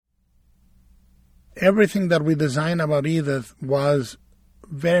everything that we designed about Edith was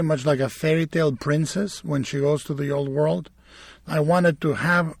very much like a fairy tale princess when she goes to the old world. I wanted to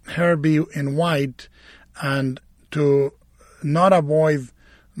have her be in white and to not avoid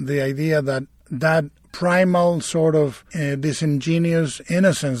the idea that that primal sort of disingenuous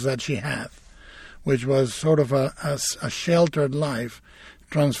innocence that she had, which was sort of a sheltered life,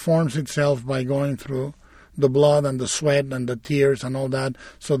 transforms itself by going through the blood and the sweat and the tears and all that.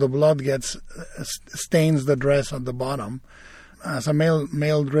 So the blood stains the dress at the bottom. As a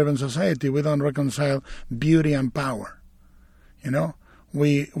male-driven society, we don't reconcile beauty and power. You know,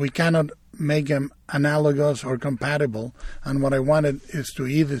 we cannot make them analogous or compatible. And what I wanted is to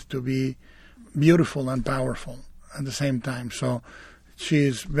Edith to be beautiful and powerful at the same time. So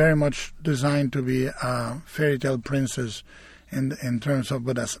she's very much designed to be a fairy tale princess in terms of,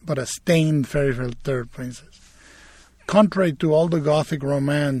 but a stained fairy tale princess. Contrary to all the Gothic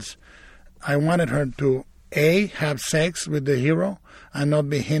romance, I wanted her to have sex with the hero and not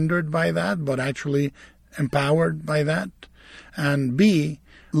be hindered by that, but actually empowered by that, and B,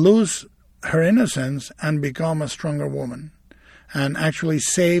 lose her innocence and become a stronger woman and actually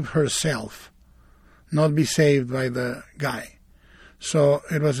save herself, not be saved by the guy. So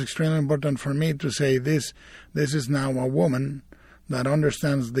it was extremely important for me to say this is now a woman that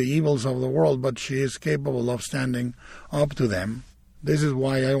understands the evils of the world, but she is capable of standing up to them. This is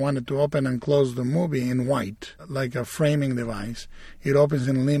why I wanted to open and close the movie in white, like a framing device. It opens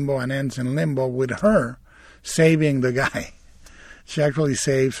in limbo and ends in limbo with her saving the guy. She actually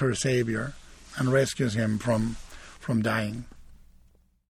saves her savior and rescues him from dying.